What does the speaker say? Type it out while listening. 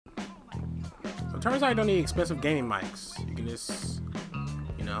turns out you don't need expensive gaming mics. You can just,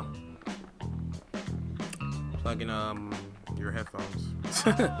 you know, plug in your headphones.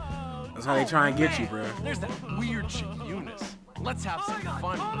 That's how they try and get you, bro. There's that weird chick Eunice. Let's have some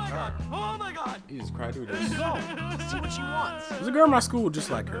fun with her. Oh my god! You just cry through this. So, see what she wants. There's a girl in my school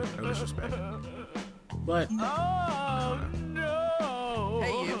just like her. No disrespect. But Oh no!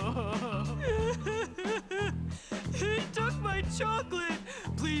 Hey, you! He took my chocolate.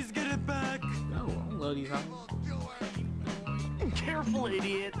 Please get it back. no, I don't love these houses. Careful,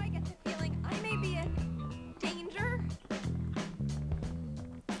 idiot. I get the feeling I may be in danger.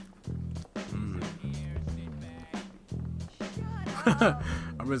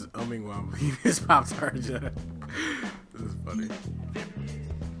 I'm just umming while I'm eating this Pop-Tart. This is funny.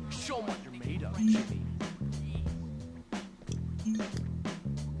 Show 'em what you're made of, Jimmy.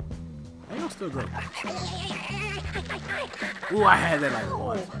 Hey, I'm still great. Ooh, I had that like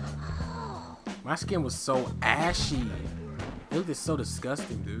once. My skin was so ashy. It looked so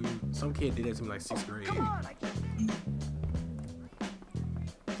disgusting, dude. Some kid did that to me like 6th grade.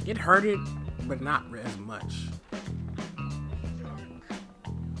 It hurted, but not as much.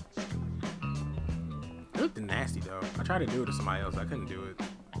 It looked nasty though. I tried to do it to somebody else. I couldn't do it.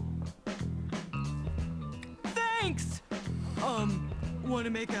 Thanks. Want to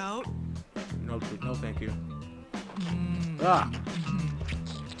make out? No, no, thank you. Ah.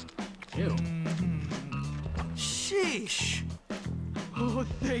 Ew. Sheesh. Oh,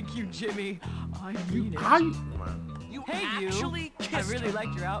 thank you, Jimmy. I mean it. How you? Come on. You Hey, you. actually I kissed really her.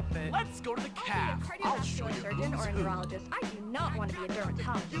 liked your outfit. Let's go to the calf. I'll show you surgeon or who's a who. neurologist. I do not want to be a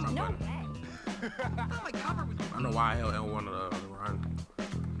dermatologist. No way. I don't know why I held L1 on the run.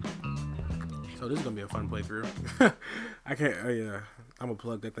 So this is gonna be a fun playthrough. I can't. Yeah, I'm gonna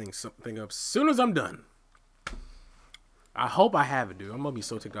plug that thing up as soon as I'm done. I hope I have it, dude. I'm gonna be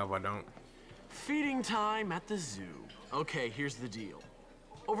so ticked off if I don't. Feeding time at the zoo. Okay, here's the deal.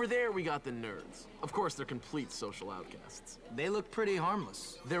 Over there, we got the nerds. Of course, they're complete social outcasts. They look pretty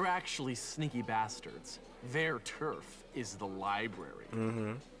harmless. They're actually sneaky bastards. Their turf is the library.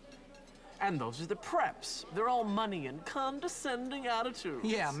 Mm-hmm. And those are the preps. They're all money and condescending attitudes.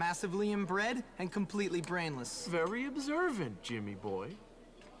 Yeah, massively inbred and completely brainless. Very observant, Jimmy boy.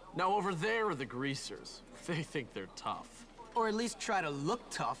 Now over there are the greasers. They think they're tough. Or at least try to look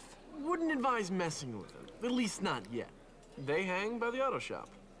tough. Wouldn't advise messing with them. At least not yet. They hang by the auto shop.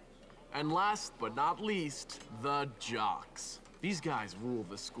 And last but not least, the jocks. These guys rule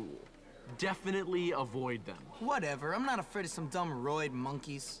the school. Definitely avoid them. Whatever, I'm not afraid of some dumb roid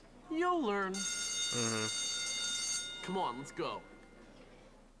monkeys. You'll learn. Come on, let's go.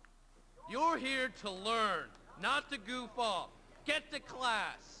 You're here to learn, not to goof off. Get to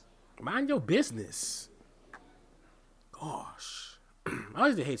class. Mind your business. Gosh, I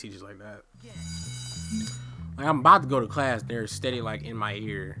always hate teachers like that. Like I'm about to go to class, they're steady like in my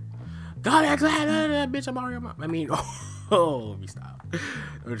ear. Go to class, bitch. I'm already. I mean, oh, me stop.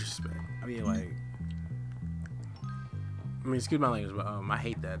 No disrespect. I mean, like. I mean, excuse my language, but I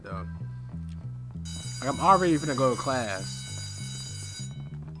hate that though. Like I'm already finna go to class,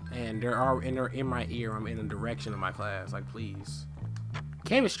 and they're in my ear. I'm in the direction of my class. Like, please.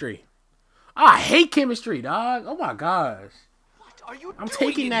 Chemistry. Oh, I hate chemistry, dog. Oh my gosh. What are you I'm doing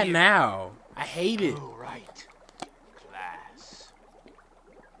taking in that here? now. I hate it. Oh, right. Class.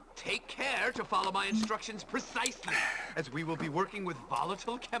 Take care to follow my instructions precisely, as we will be working with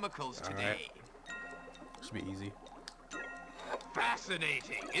volatile chemicals today. Alright. Should be easy.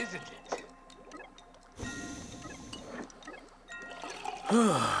 Fascinating, isn't it?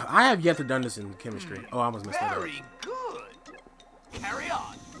 I have yet to done this in chemistry. Oh, I almost messed that up. Very good. Carry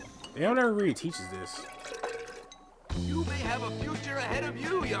on. They don't ever really teaches this. You may have a future ahead of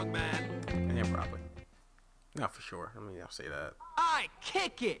you, young man. Yeah, probably. Not for sure. I mean, I'll say that. I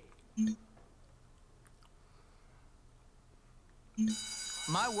kick it.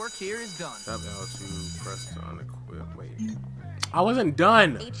 My work here is done. Tap L to press to unequip. Wait. I wasn't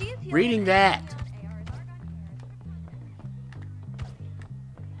done HE is here. reading that.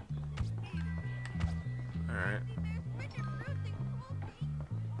 Alright.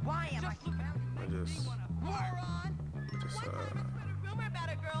 Why am I? I just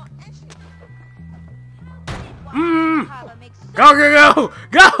Go, go, go!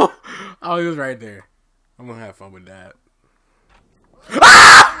 Go! Oh, he was right there. I'm gonna have fun with that.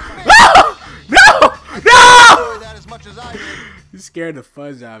 Ah! No! No! That as much as I did. You scared the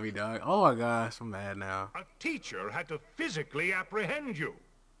fuzz out of me, dog. Oh my gosh, I'm mad now. A teacher had to physically apprehend you.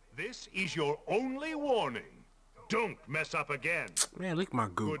 This is your only warning. Don't mess up again. Man, lick my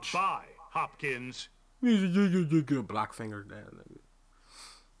gooch. Goodbye, Hopkins. Block finger.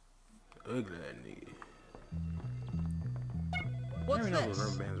 Ugly that nigga. What's I don't know what this?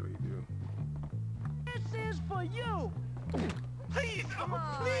 rubber bands really do. This is for you. Please,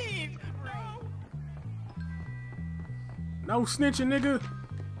 please, no. No snitching, nigga.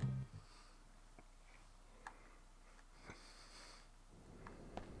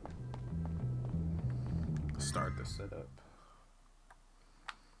 Start the setup.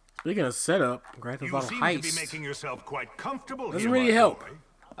 Speaking of setup, Grand Theft You Auto seem to be Heist making yourself quite comfortable doesn't here, really my help. boy.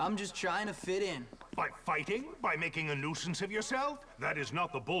 I'm just trying to fit in. By fighting? By making a nuisance of yourself? That is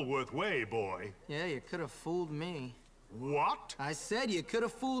not the Bullworth way, boy. Yeah, you could have fooled me. What? I said you could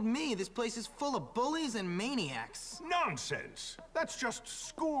have fooled me. This place is full of bullies and maniacs. Nonsense. That's just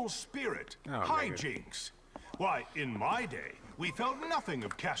school spirit. Oh, Hijinks. Why, in my day, we felt nothing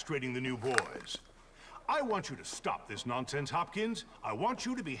of castrating the new boys. I want you to stop this nonsense, Hopkins. I want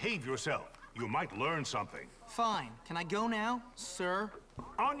you to behave yourself. You might learn something. Fine. Can I go now, sir?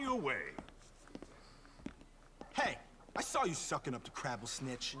 On your way. Hey, I saw you sucking up to Crabble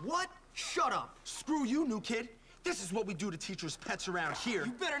Snitch. What? Shut up. Screw you, new kid. This is what we do to teachers' pets around here.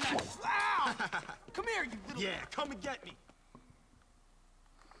 You better not. Ow! Come here, you little... Yeah, come and get me.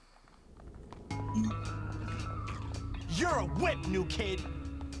 You're a whip, new kid.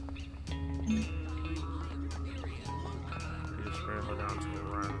 You just scramble down to a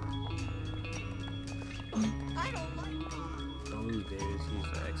run. I don't like this. Don't lose, Davis. He's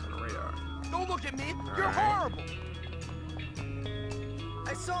the X on the radar. Don't look at me. All You're right. horrible.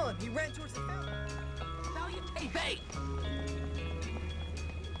 I saw him. He ran towards the fountain. Hey.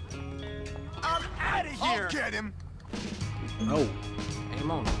 I'm out of here. I'll get him. Oh,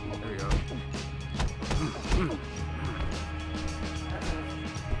 aim on. There we go.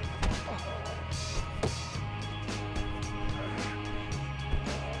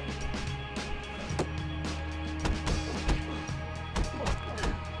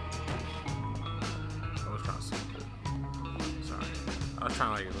 I was trying to see the... Sorry. I was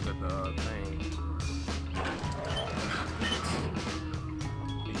trying to like, look at the thing.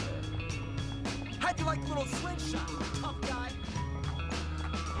 How'd you like the little slingshot, tough guy?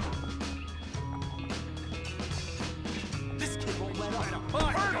 This kid won't let up.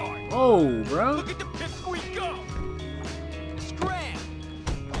 Oh, bro. Look at the pipsqueak go. Scram.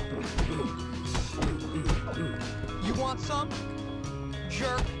 You want some?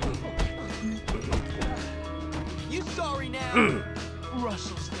 Jerk. You sorry now?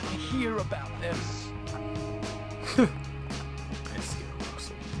 Russell's gonna hear about this. Let's get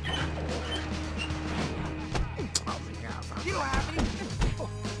Russell. Oh my God, I found You happy?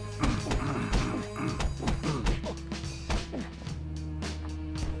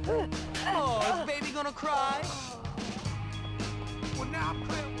 Oh, is baby gonna cry? Well, now I'm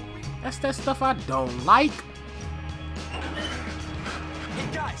clear. That's that stuff I don't like. Hey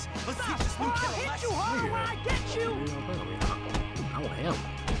guys, let's teach this new kid a Hit lesson. you hard when I get you. I want him.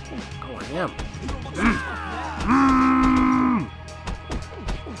 I want him.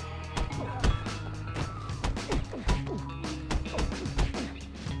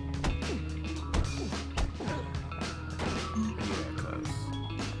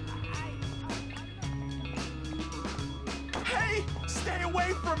 Hey, stay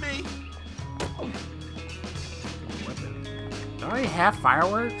away from me. Do I already have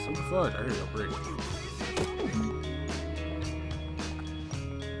fireworks? What the fuck? I hear you pretty.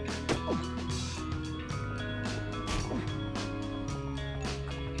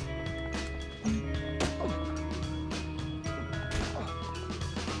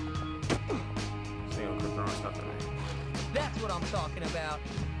 That's what I'm talking about.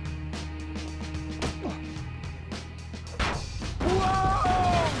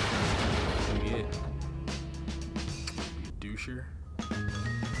 You doucher.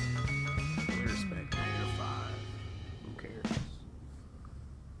 We respect Major 5. Who cares?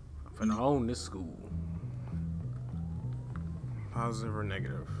 I'm finna own this school. Positive or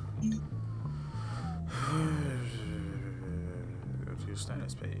negative? Go to your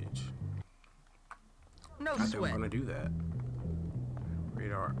status page. No I think I'm sweat. gonna do that.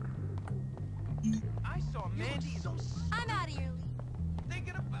 Radar. I saw Mandy so I'm out of here.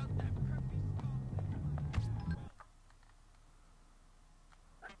 thinking about that.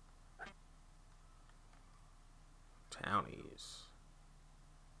 Townies.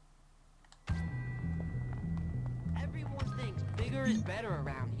 Everyone thinks bigger is better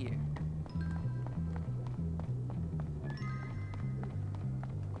around here.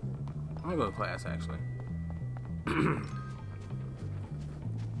 I'm gonna go to class actually.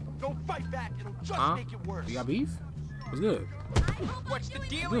 Don't fight back, it'll just Huh? make it worse. You got beef? What's good? What's the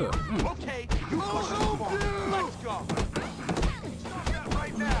deal? Good. Okay, you push it along. Let's go. Stop that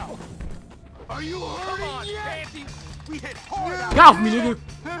right now. Are you hurting yet? We hit hard out. Get off me, nigga.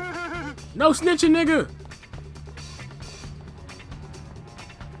 No snitching, nigga.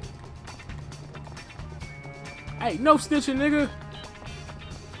 Hey, no snitching, nigga.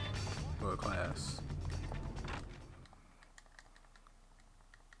 Go to class.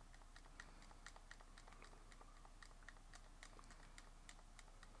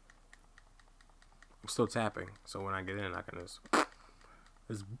 I'm still tapping, so when I get in, I can just.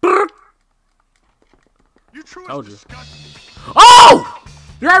 You truly Told you. disgust me. Oh!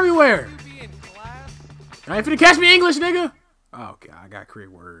 You're everywhere! I ain't finna catch me English, nigga! Oh, okay, I gotta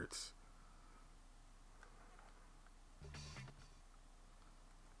create words.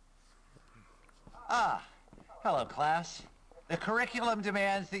 Ah, hello, class. The curriculum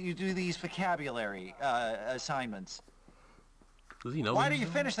demands that you do these vocabulary assignments. Does he know? Why don't you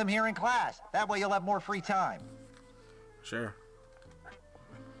finish them here in class? That way you'll have more free time. Sure.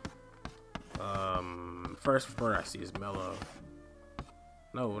 First word I see is mellow.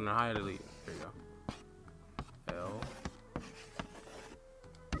 No, high delete. There you go. L.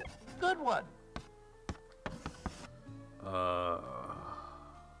 Good one.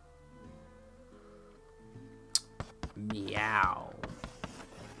 Meow.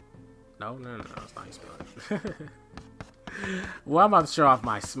 No, it's not spelling. Well, I'm about to show off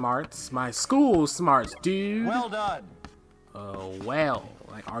my smarts. My school smarts, dude. Well done. Well.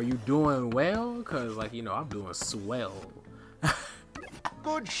 Like, are you doing well? Because, like, you know, I'm doing swell.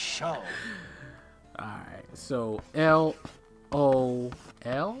 Good show. Alright, so L-O-L?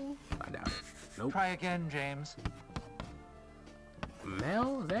 I doubt it. Nope. Try again, James.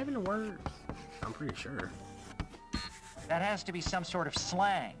 Mel? Is that even a word? I'm pretty sure. That has to be some sort of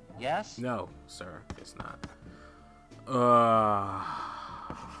slang, yes? No, sir, it's not.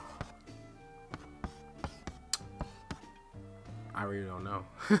 I really don't know.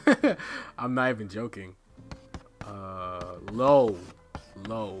 I'm not even joking. Low.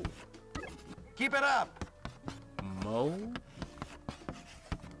 Keep it up. Mo?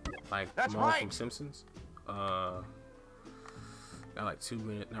 Like That's Mo right. from Simpsons? Got like 2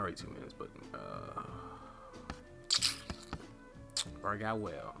 minutes, not really 2 minutes, but work out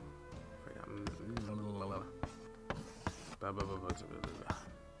well.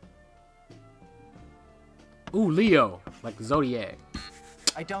 Ooh, Leo, like the Zodiac.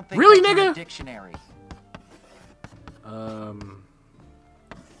 I don't think Really, that's in nigga? the dictionary.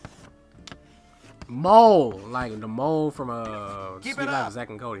 Mole, like the mole from Keep Sweet it Life up. of Zack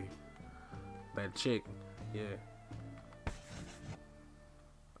and Cody. That chick, yeah.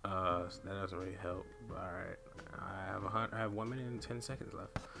 That doesn't really help. All right, I have 1 minute and 10 seconds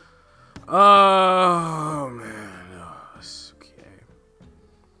left. Oh man, oh, it's okay.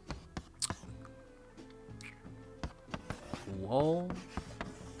 Whoa,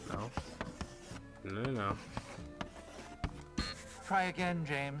 no. Try again,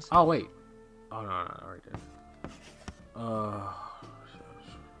 James. Oh wait. Oh no, I already did.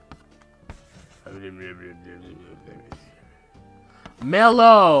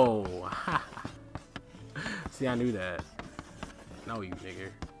 Mellow. See, I knew that. No, you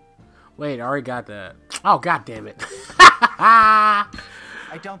nigger. Wait, I already got that. Oh, god damn it. I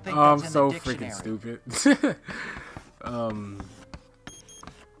don't think I'm that's in so the dictionary. freaking stupid.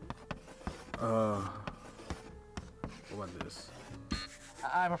 What is this?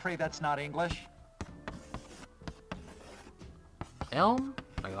 I'm afraid that's not English. Elm?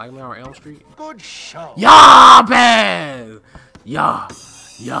 Like Nightmare on Elm Street? Good show. Yeah, man! Yeah.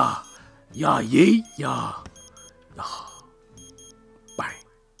 Yeet, yeah. Bang.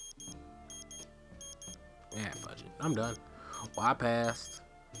 Yeah, fudge it. I'm done. Well, I passed.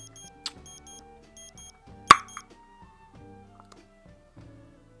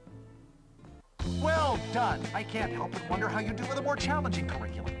 Well done. I can't help but wonder how you do with a more challenging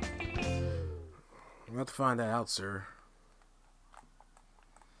curriculum. We'll have to find that out, sir.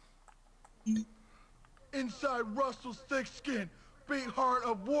 Inside Russell's thick skin, beat heart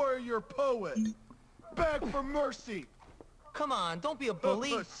of warrior poet. Beg for mercy. Come on, don't be a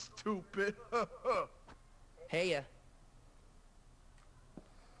bully. Stupid. Hey,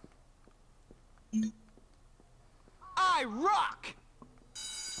 I rock!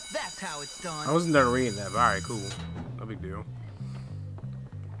 That's how it's done. I wasn't done reading that, but alright, cool. No big deal.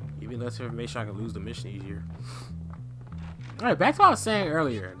 Give me less information, I can lose the mission easier. Alright, back to what I was saying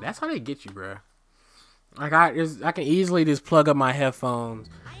earlier. That's how they get you, bruh. Like, I can easily just plug up my headphones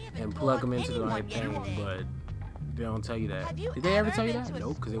and plug them into the right thing, but they don't tell you that. Did they ever tell you that?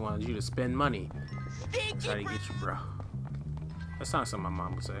 Nope, because they wanted you to spend money. That's how they get you, bro. That's not something my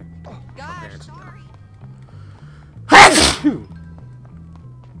mom would say. My parents,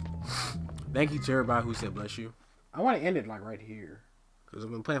 Thank you to everybody who said bless you. I want to end it like right here. Because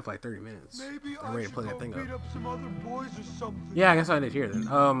I've been playing for like 30 minutes. Maybe I'm ready to play that thing beat up some other boys or something. Yeah, I guess I did here then.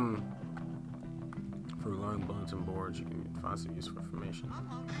 For long bulletin boards, you can find some useful information.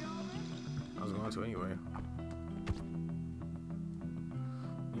 I was going to anyway.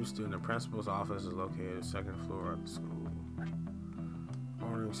 New student, the principal's office is located second floor at the school.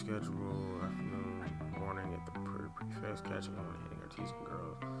 Morning schedule, afternoon, morning at the prefix, catching on, hitting or teasing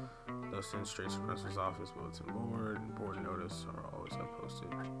girls. They'll send straight to the principal's office, bulletin board, and board notice are always posted.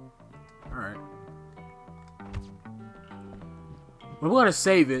 Alright. We're gonna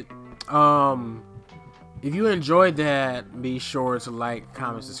save it. If you enjoyed that, be sure to like,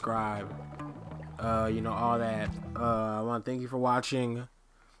 comment, subscribe. You know, all that. I want to thank you for watching.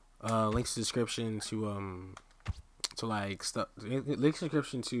 Links in the description to like stuff. Links in the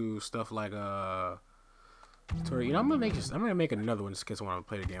description to stuff like you know, I'm gonna make another one just in case I want to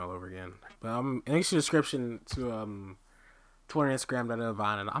play the game all over again. But links in the description to Twitter, Instagram,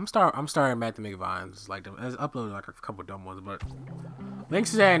 Vine, and I'm starting back to make vines. Like I uploaded like a couple dumb ones, but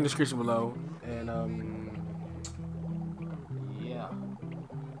links to that in the description below. And yeah.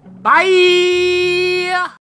 Bye.